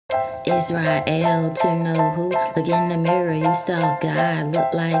Israel to know who. Look in the mirror, you saw God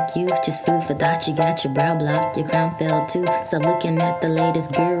look like you. Just food for thought, you got your brow blocked, your crown fell too. Stop looking at the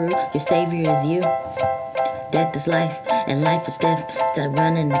latest guru, your savior is you. Death is life, and life is death. Start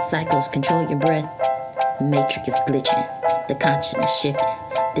running the cycles, control your breath. The matrix is glitching, the consciousness shifting.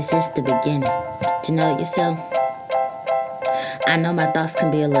 This is the beginning, to know yourself. I know my thoughts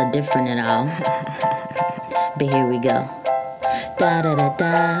can be a little different and all, but here we go. Da da da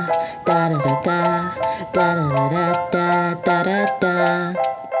da, da da da da, da da da da, da da da.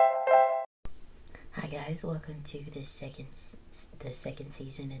 Hi guys, welcome to the second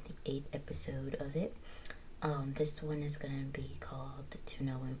season and the 8th episode of it. This one is gonna be called "To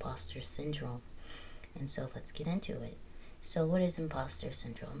Know Imposter Syndrome," and so let's get into it. So, what is imposter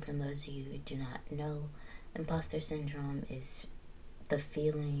syndrome? For those of you who do not know, imposter syndrome is the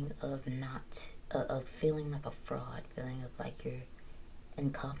feeling of feeling like a fraud, feeling of like you're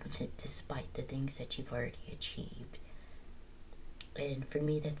incompetent despite the things that you've already achieved. And for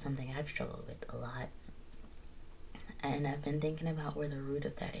me, that's something I've struggled with a lot. And I've been thinking about where the root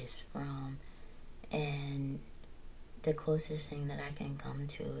of that is from. And the closest thing that I can come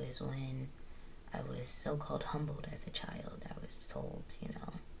to is when I was so-called humbled as a child. I was told,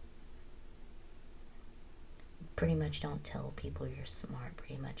 pretty much don't tell people you're smart.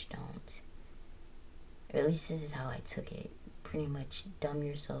 Pretty much don't. Or at least this is how I took it. Pretty much dumb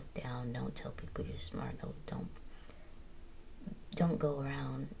yourself down. Don't tell people you're smart. No, don't go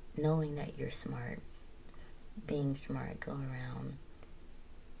around knowing that you're smart. Being smart, go around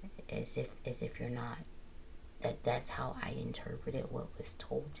as if you're not. That's how I interpreted what was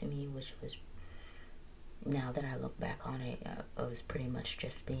told to me, which was, now that I look back on it, I was pretty much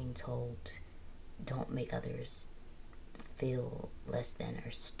just being told, don't make others feel less than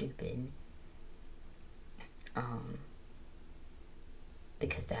or stupid.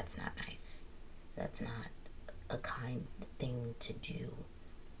 Because that's not nice. That's not a kind thing to do.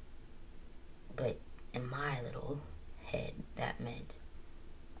 But in my little head, that meant,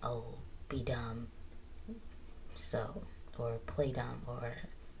 oh, be dumb, or play dumb, or,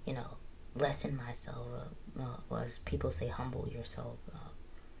 lessen myself, or as people say, humble yourself.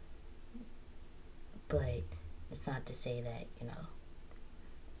 But it's not to say that,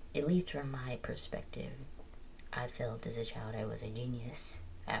 at least from my perspective, I felt as a child I was a genius.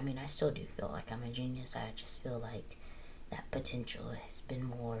 I mean, I still do feel like I'm a genius. I just feel like that potential has been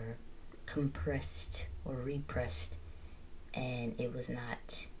more compressed or repressed, and it was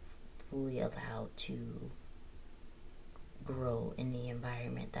not fully allowed to grow in the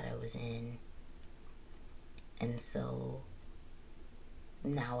environment that I was in. And so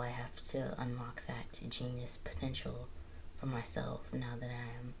now I have to unlock that genius potential for myself now that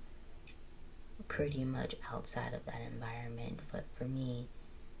I am pretty much outside of that environment. But for me,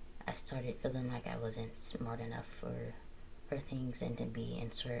 I started feeling like I wasn't smart enough for things, and to be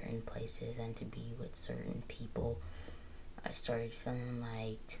in certain places and to be with certain people. I started feeling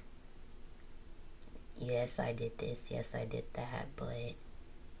like, yes, I did this, yes, I did that, but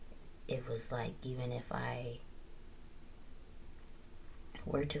it was like, even if I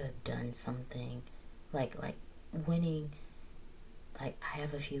were to have done something like winning, like, I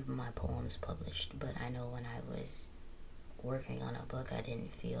have a few of my poems published, but I know when I was working on a book, I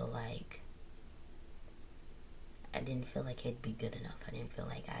didn't feel like it'd be good enough. I didn't feel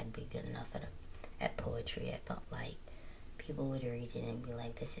like I'd be good enough at poetry. I felt like people would read it and be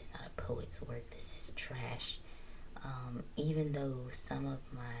like, this is not a poet's work, this is trash. Even though some of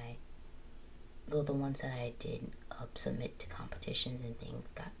the ones that I did submit to competitions and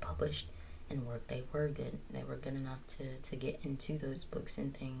things got published and work, they were good. They were good enough to get into those books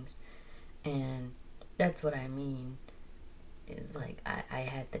and things. And that's what I mean. It's like I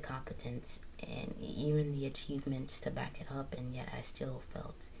had the competence and even the achievements to back it up, and yet I still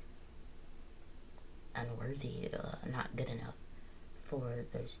felt unworthy, not good enough for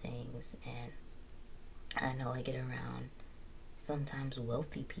those things. And I know I get around sometimes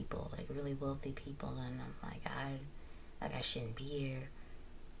wealthy people, like really wealthy people, and I'm like, I shouldn't be here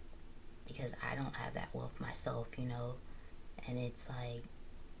because I don't have that wealth myself, and it's like,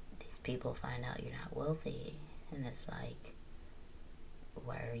 these people find out you're not wealthy, and it's like,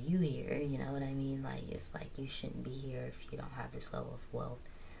 why are you here? You know what I mean? Like, it's like, you shouldn't be here if you don't have this level of wealth.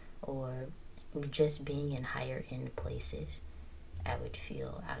 Or just being in higher end places, I would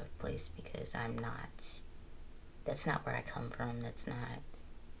feel out of place because that's not where I come from. That's not,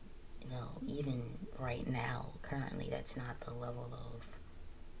 even right now, currently, that's not the level of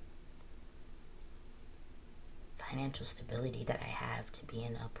financial stability that I have to be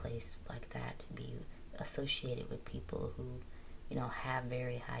in a place like that, to be associated with people who have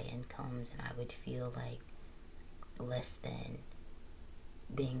very high incomes, and I would feel like less than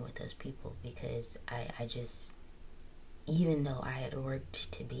being with those people, because I just, even though I had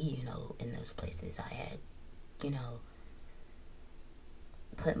worked to be, in those places, I had,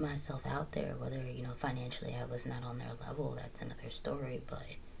 put myself out there, whether, financially I was not on their level, that's another story, but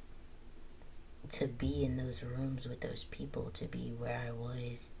to be in those rooms with those people, to be where I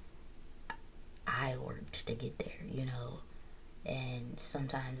was, I worked to get there, and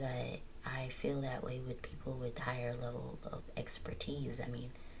sometimes I feel that way with people with higher level of expertise. I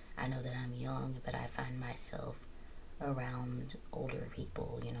mean, I know that I'm young, but I find myself around older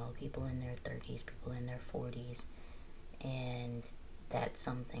people, people in their 30s, people in their 40s, and that's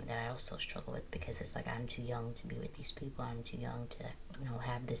something that I also struggle with, because it's like I'm too young to be with these people. I'm too young to,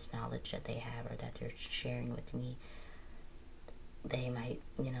 have this knowledge that they have or that they're sharing with me. They might,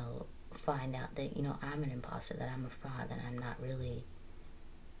 find out that, I'm an imposter, that I'm a fraud, that I'm not really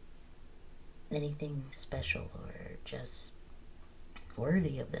anything special or just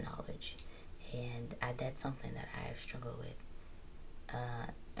worthy of the knowledge. And that's something that I have struggled with.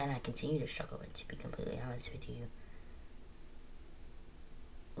 And I continue to struggle with, to be completely honest with you.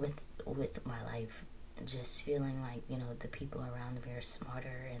 With my life, just feeling like, the people around me are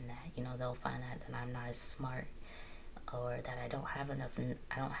smarter, and that, they'll find out that I'm not as smart, or that I don't have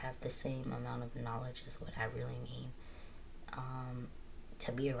the same amount of knowledge as what I really mean,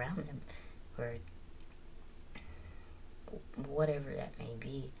 to be around them, or whatever that may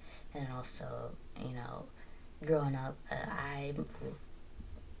be. And also, growing up, I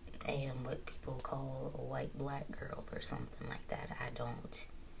am what people call a white black girl or something like that.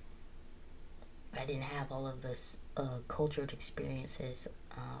 I didn't have all of this cultured experiences.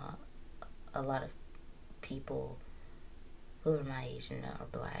 A lot of people who are my age and are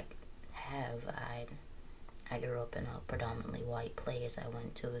black have. I grew up in a predominantly white place. I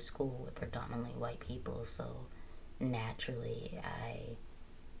went to a school with predominantly white people, so naturally I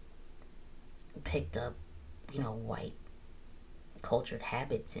picked up, white cultured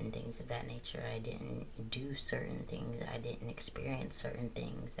habits and things of that nature. I didn't do certain things. I didn't experience certain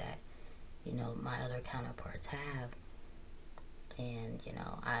things that, my other counterparts have. And,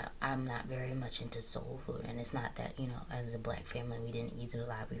 I'm not very much into soul food. And it's not that, as a black family, we didn't eat it a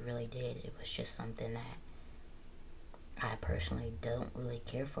lot. We really did. It was just something that I personally don't really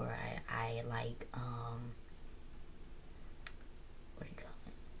care for. I like, what do you call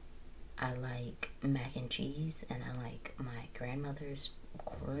it? I like mac and cheese, and I like my grandmother's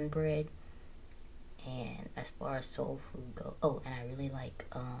cornbread. And as far as soul food goes, and I really like,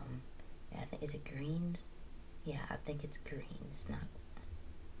 I think, is it greens? Yeah, I think it's greens,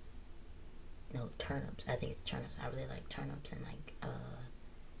 turnips. I think it's turnips. I really like turnips and like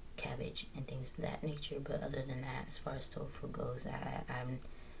cabbage and things of that nature. But other than that, as far as soul food goes,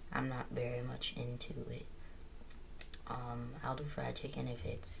 I'm not very much into it. I'll do fried chicken if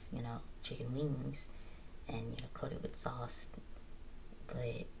it's, chicken wings and, coated with sauce.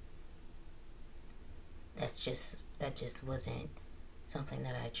 But that just wasn't something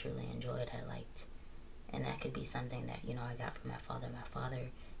that I truly enjoyed. I liked, and that could be something that, I got from my father. My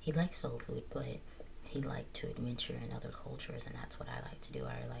father, he liked soul food, but he liked to adventure in other cultures, and that's what I like to do.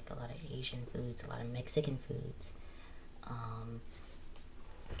 I like a lot of Asian foods, a lot of Mexican foods,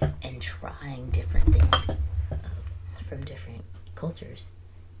 and trying different things from different cultures.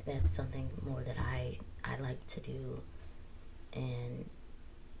 That's something more that I like to do. And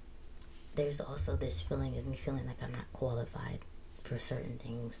there's also this feeling of me feeling like I'm not qualified for certain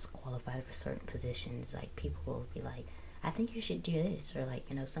things, qualified for certain positions. Like, people will be like, I think you should do this, or like,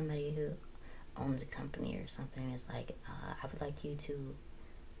 somebody who owns a company or something is like, I would like you to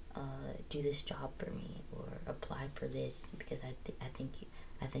do this job for me, or apply for this, because I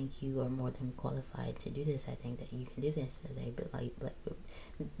think you are more than qualified to do this. I think that you can do this. Or they like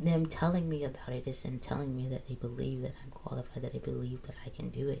them telling me about it is them telling me that they believe that I'm qualified, that they believe that I can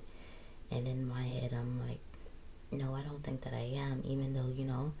do it. And in my head, I'm like, no, I don't think that I am, even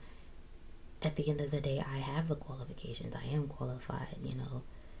though, at the end of the day, I have the qualifications. I am qualified,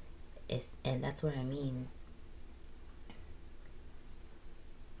 and that's what I mean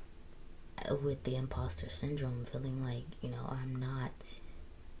with the imposter syndrome, feeling like, I'm not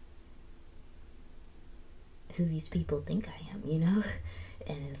who these people think I am,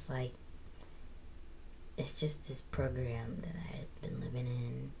 and it's like, it's just this program that I had been living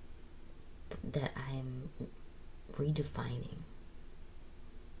in that I'm redefining.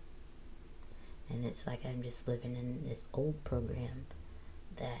 And it's like I'm just living in this old program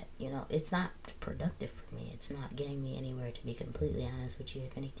that, it's not productive for me. It's not getting me anywhere, to be completely honest with you.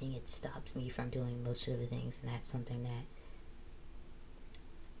 If anything, it stops me from doing most of the things, and that's something that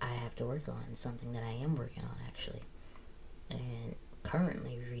to work on, something that I am working on actually, and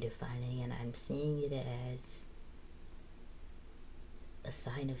currently redefining, and I'm seeing it as a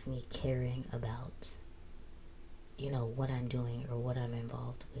sign of me caring about, what I'm doing or what I'm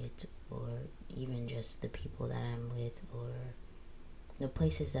involved with, or even just the people that I'm with, or the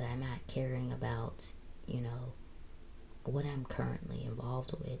places that I'm at, caring about, what I'm currently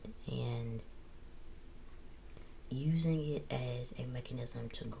involved with, and using it as a mechanism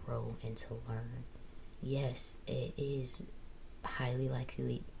to grow and to learn. Yes, it is highly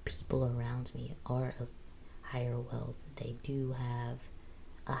likely people around me are of higher wealth. They do have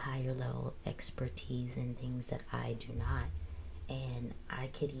a higher level of expertise in things that I do not. And I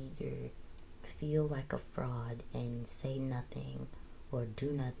could either feel like a fraud and say nothing or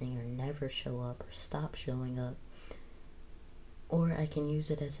do nothing or never show up or stop showing up, or I can use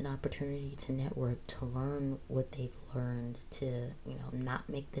it as an opportunity to network, to learn what they've learned, to, not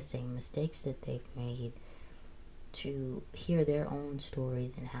make the same mistakes that they've made, to hear their own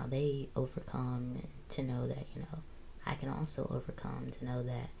stories and how they overcome, and to know that, I can also overcome, to know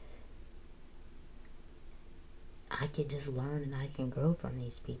that I could just learn and I can grow from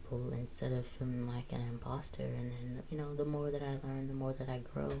these people instead of feeling like an imposter. And then, the more that I learn, the more that I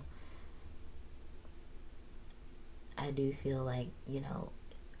grow. I do feel like,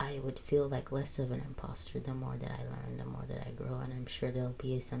 I would feel like less of an imposter the more that I learn, the more that I grow. And I'm sure there'll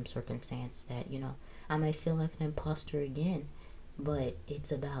be some circumstance that, I might feel like an imposter again. But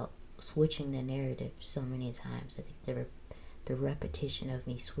it's about switching the narrative so many times. I think the repetition of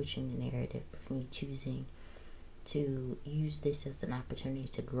me switching the narrative, of me choosing to use this as an opportunity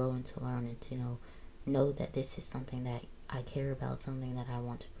to grow and to learn, and to know that this is something that I care about, something that I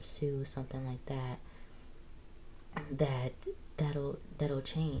want to pursue, something like that, that'll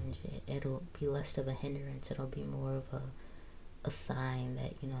change. It'll be less of a hindrance. It'll be more of a sign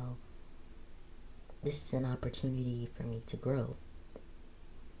that, this is an opportunity for me to grow.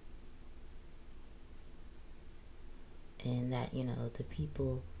 And that, the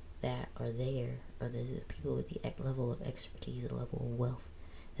people that are there, or the people with the level of expertise, the level of wealth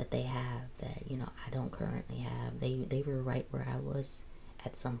that they have, that, I don't currently have. They were right where I was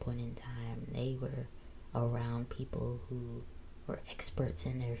at some point in time. They were around people who were experts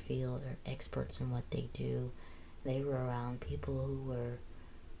in their field, or experts in what they do. They were around people who were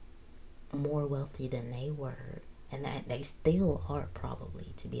more wealthy than they were, and that they still are,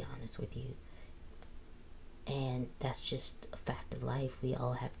 probably, to be honest with you. And that's just a fact of life. We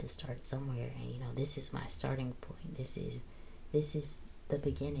all have to start somewhere, and this is my starting point. This is the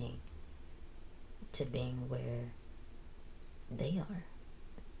beginning to being where they are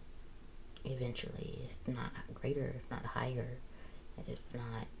eventually, if not greater, if not higher, if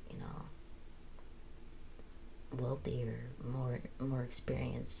not, wealthier, more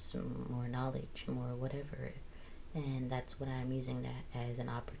experience, more knowledge, more whatever. And that's what I'm using that as an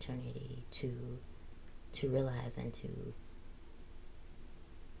opportunity to realize and to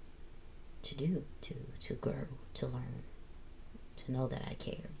do, to grow, to learn, to know that I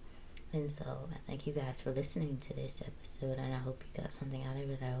care. And so I thank you guys for listening to this episode, and I hope you got something out of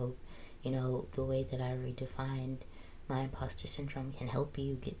it. I hope, the way that I redefined my imposter syndrome can help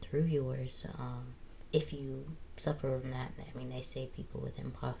you get through yours. If you suffer from that, I mean, they say people with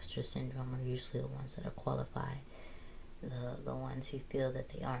imposter syndrome are usually the ones that are qualified. The ones who feel that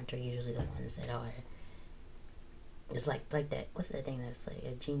they aren't are usually the ones that are. It's like that. What's that thing that's like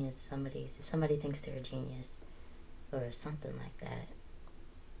a genius? If somebody thinks they're a genius, or something like that.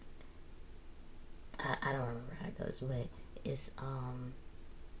 I don't remember how it goes, but it's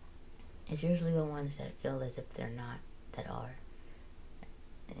usually the ones that feel as if they're not, that are.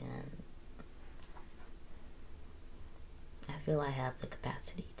 And I feel I have the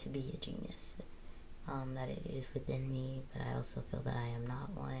capacity to be a genius. That it is within me, but I also feel that I am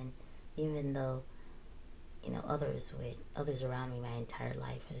not one, even though, others around me my entire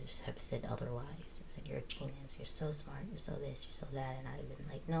life have said otherwise. They said, you're a genius, you're so smart, you're so this, you're so that, and I've been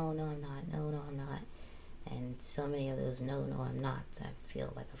like, no, I'm not, no, I'm not. And so many of those no, I'm not, I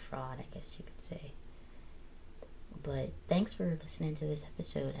feel like a fraud, I guess you could say. But thanks for listening to this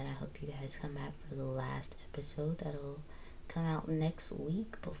episode, and I hope you guys come back for the last episode that'll come out next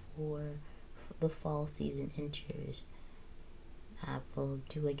week before the fall season enters. I will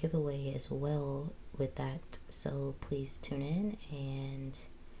do a giveaway as well with that, so please tune in, and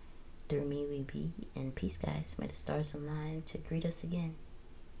through me we be, and peace, guys. May the stars align to greet us again.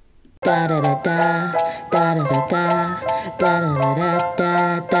 Da da da da da da da da da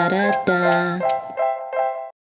da da da da da.